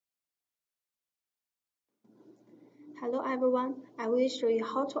Hello everyone, I will show you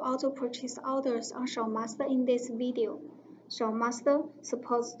how to auto-purchase orders on ShopMaster in this video. ShopMaster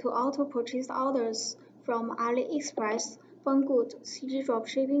supports to auto-purchase orders from AliExpress, Banggood, CG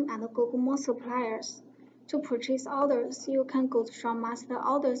Dropshipping, and Google More suppliers. To purchase orders, you can go to ShopMaster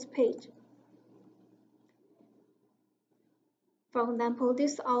Orders page. For example,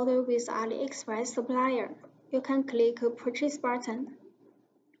 this order with AliExpress supplier. You can click Purchase button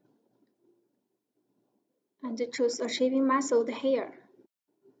and choose a shipping method here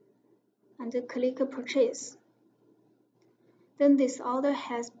and click Purchase. Then this order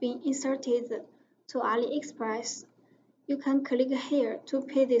has been inserted to AliExpress. You can click here to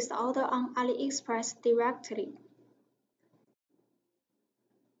pay this order on AliExpress directly.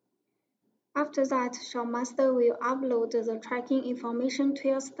 After that, ShopMaster will upload the tracking information to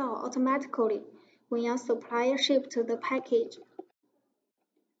your store automatically when your supplier ships the package.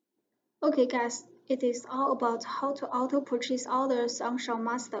 Okay guys, it is all about how to auto-purchase orders on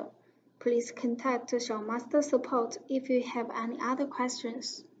ShopMaster. Please contact ShopMaster support if you have any other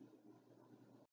questions.